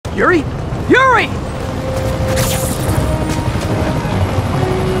Yuri? Yuri!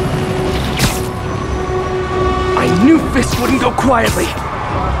 I knew Fist wouldn't go quietly.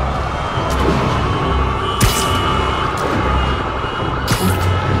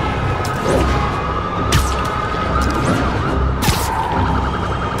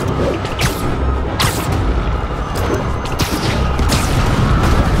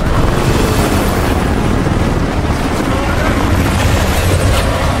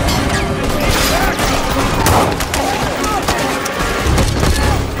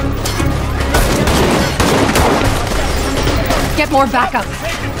 Get more backup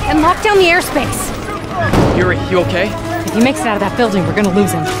and lock down the airspace. Yuri, you okay? If he makes it out of that building, we're gonna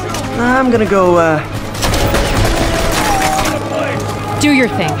lose him. I'm gonna go, Do your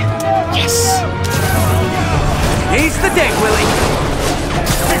thing. Yes! He's the day, Willie!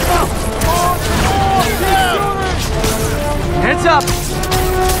 Heads up!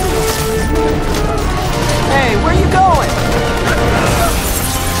 Hey, where you going?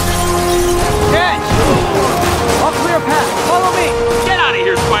 Catch! I'll clear a path. Follow me! Get out of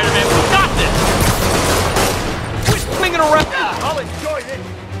here, Spider-Man! We got this! Quit swinging around! I'll enjoy this!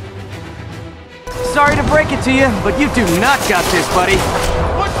 Sorry to break it to you, but you do not got this, buddy.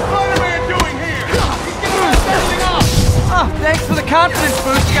 What's Spider-Man doing here? He's getting us everything off! Oh, thanks for the confidence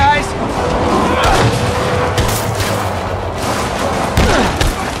boost, guys.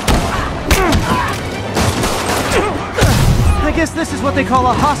 I guess this is what they call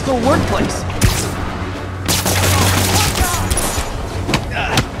a hostile workplace.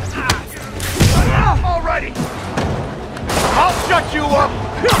 Alrighty! I'll shut you up!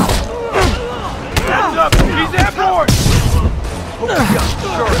 Hands up! He's airborne! Oh, yeah,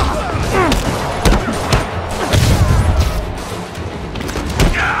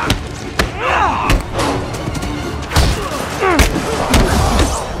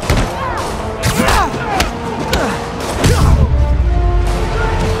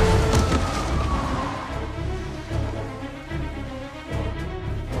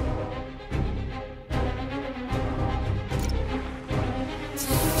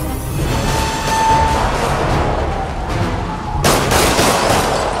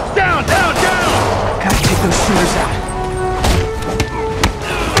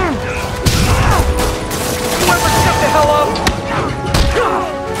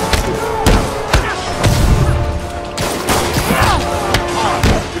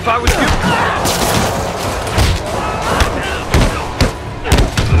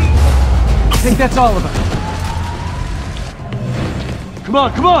 I think that's all of them. Come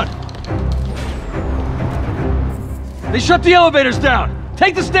on, come on! They shut the elevators down!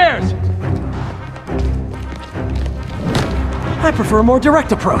 Take the stairs! I prefer a more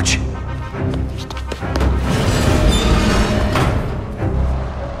direct approach.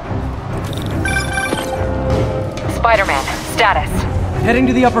 Spider-Man, status. Heading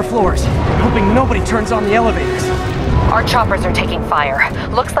to the upper floors, hoping nobody turns on the elevators. Our choppers are taking fire.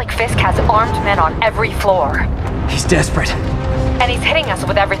 Looks like Fisk has armed men on every floor. He's desperate. And he's hitting us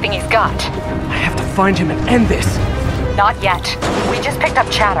with everything he's got. I have to find him and end this. Not yet. We just picked up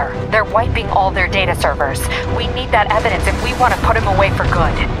chatter. They're wiping all their data servers. We need that evidence if we want to put him away for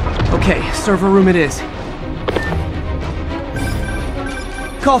good. Okay, server room it is.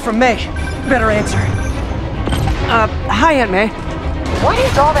 Call from May. Better answer. Hi, Aunt May. What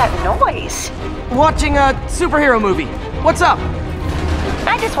is all that noise? Watching a superhero movie. What's up?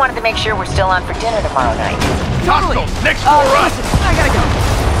 I just wanted to make sure we're still on for dinner tomorrow night. Totally. Next floor up! Listen, I gotta go.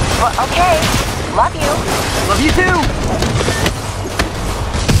 Well, okay. Love you. Love you too.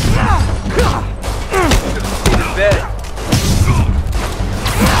 In bed.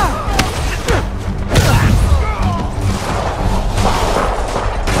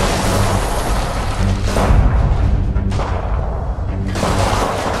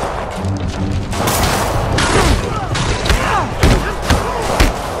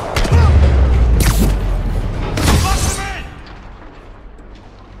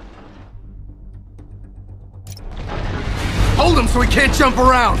 Hold him so he can't jump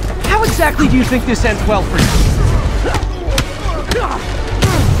around! How exactly do you think this ends well for you?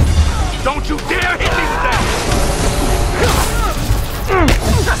 Don't you dare hit these things!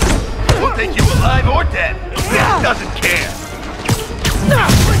 We'll take you alive or dead. This doesn't care.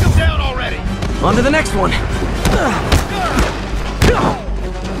 Bring him down already! On to the next one.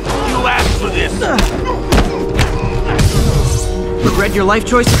 You asked for this. Regret your life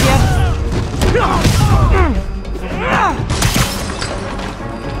choices yet?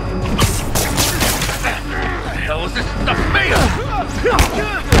 What the hell is this stuff made of?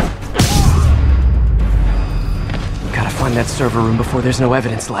 Gotta find that server room before there's no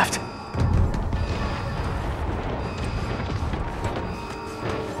evidence left.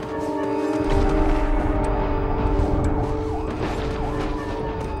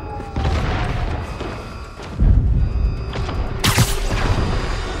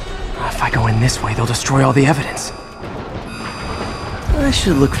 If I go in this way, they'll destroy all the evidence. I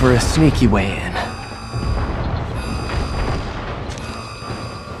should look for a sneaky way in.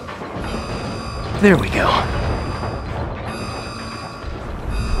 There we go.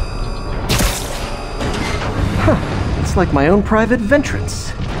 Huh, it's like my own private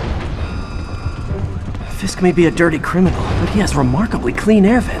ventrance. Fisk may be a dirty criminal, but he has remarkably clean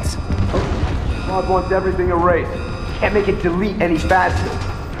air vents. Bob wants everything erased. Can't make it delete any faster.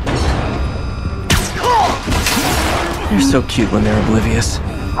 They're so cute when they're oblivious.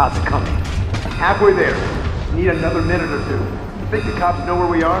 How's it coming? Halfway there. Need another minute or two. Think the cops know where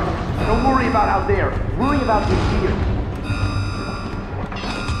we are? Don't worry about out there. Worry about this here.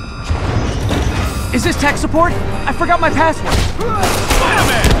 Is this tech support? I forgot my password.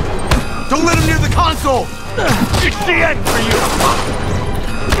 Spider-Man! Don't let him near the console! It's the end for you!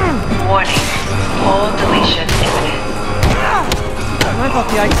 Warning. All deletion imminent. I thought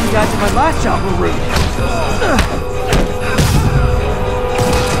the IT guys at my last job were rude.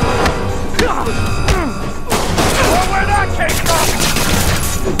 Where that came from!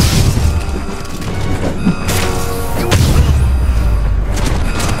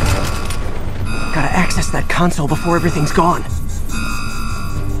 Gotta access that console before everything's gone.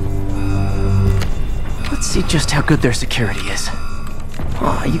 Let's see just how good their security is.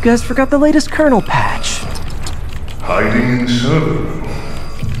 Aw, you guys forgot the latest kernel patch. Hiding in server.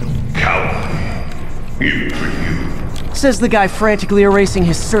 Cowardly. Even for you. Says the guy frantically erasing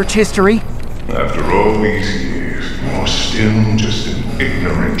his search history. After all these years, you're still just an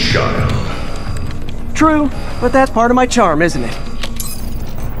ignorant child. True, but that's part of my charm, isn't it?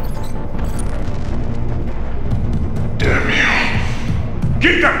 Damn you.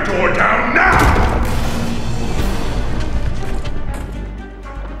 Get that door down now!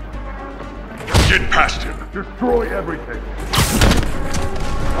 Get past him. Destroy everything.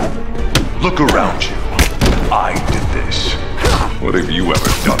 Look around you. I did this. What have you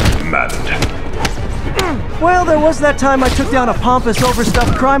ever done, Madden? Well, there was that time I took down a pompous,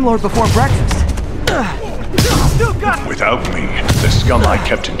 overstuffed crime lord before breakfast. Without me, the scum I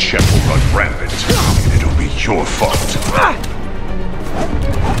kept in check will run rampant. And it'll be your fault.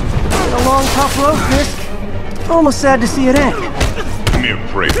 A long, tough road, Fisk. Almost sad to see it end. Mere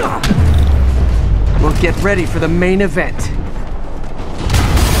prayer. We'll get ready for the main event.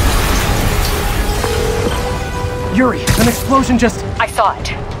 Yuri, an explosion just... I saw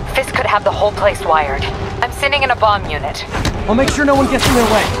it. Fisk could have the whole place wired. I'm sending in a bomb unit. I'll make sure no one gets in their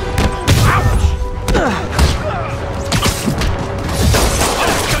way.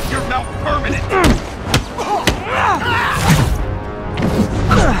 Shut your mouth permanent!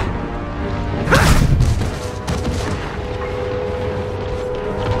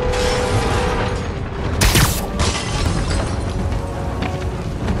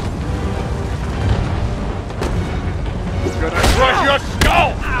 Gonna crush your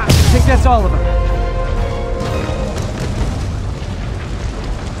skull! I think that's all of them.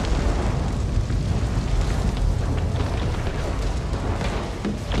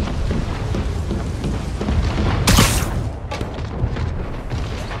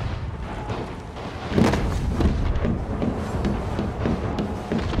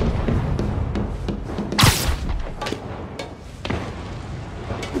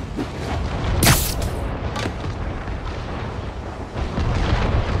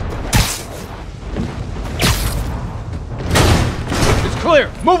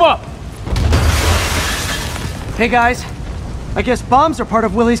 Clear! Move up! Hey guys, I guess bombs are part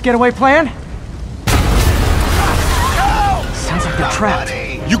of Willie's getaway plan? Sounds like they're trapped.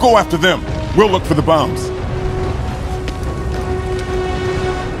 You go after them. We'll look for the bombs.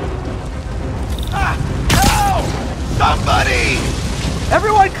 Help! Somebody!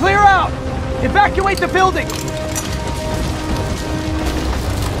 Everyone clear out! Evacuate the building!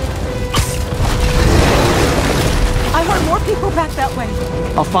 I want more people back that way.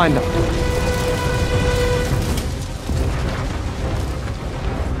 I'll find them.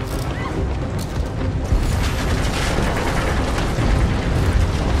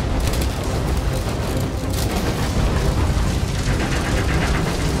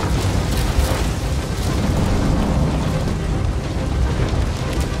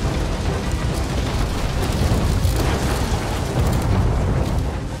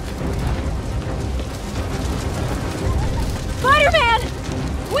 Spider-Man!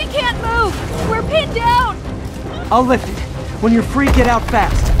 We can't move! I'll lift it. When you're free, get out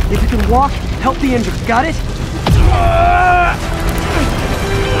fast. If you can walk, help the injured. Got it?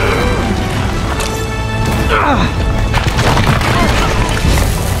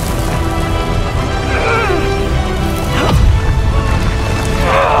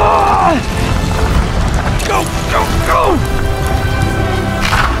 Go, go, go!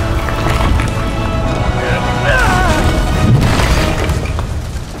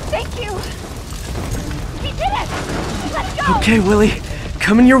 Thank you! We did it! Let's go! Okay, Willie.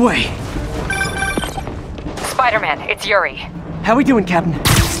 Coming your way. Spider-Man, it's Yuri. How we doing, Captain?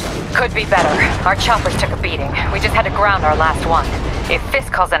 Could be better. Our choppers took a beating. We just had to ground our last one. If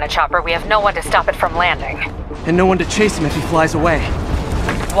Fisk calls in a chopper, we have no one to stop it from landing. And no one to chase him if he flies away.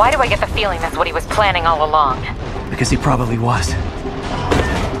 Why do I get the feeling that's what he was planning all along? Because he probably was.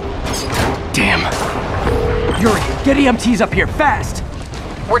 Damn. Yuri, get EMTs up here, fast!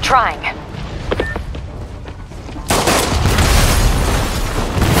 We're trying.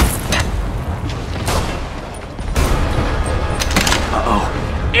 Uh-oh.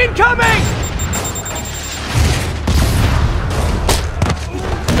 Incoming!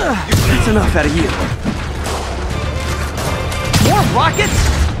 That's enough out of you. More rockets?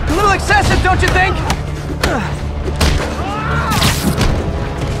 A little excessive, don't you think?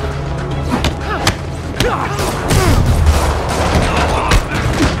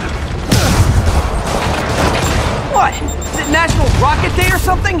 What? Is it National Rocket Day or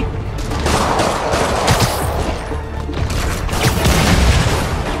something?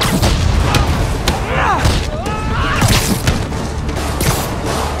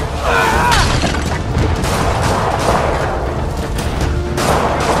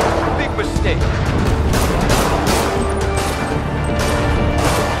 Big mistake.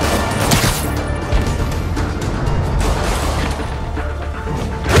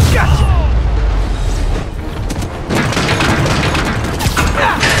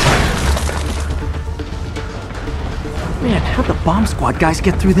 Man, how'd the bomb squad guys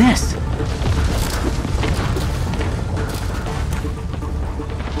get through this?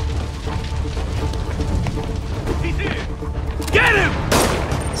 Get him!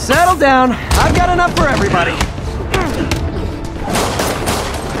 Settle down. I've got enough for everybody.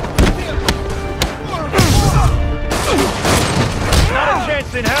 Not a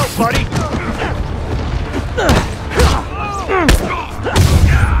chance in hell, buddy.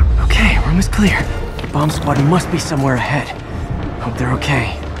 Okay, room is clear. Bomb squad must be somewhere ahead. Hope they're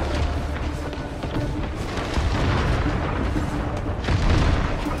okay.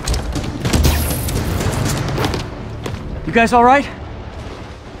 You guys all right?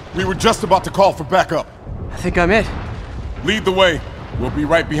 We were just about to call for backup. I think I'm it. Lead the way. We'll be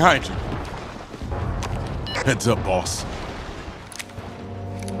right behind you. Heads up, boss.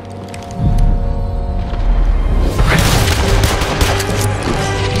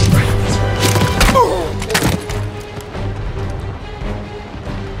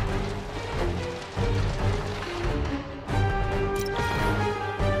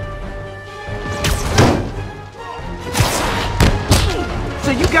 So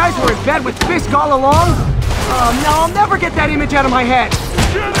you guys were in bed with Fisk all along? No, I'll never get that image out of my head.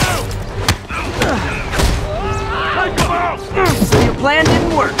 So your plan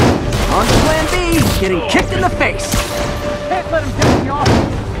didn't work. On to plan B, getting kicked in the face. Can't let him take me off.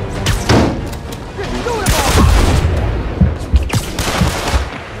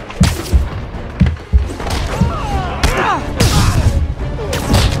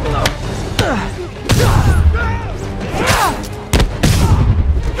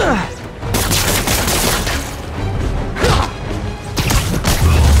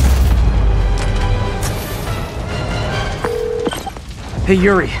 Hey,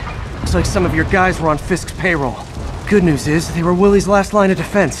 Yuri. Looks like some of your guys were on Fisk's payroll. Good news is, they were Willie's last line of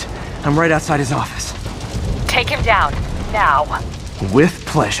defense. I'm right outside his office. Take him down, now. With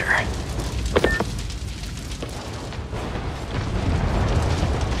pleasure.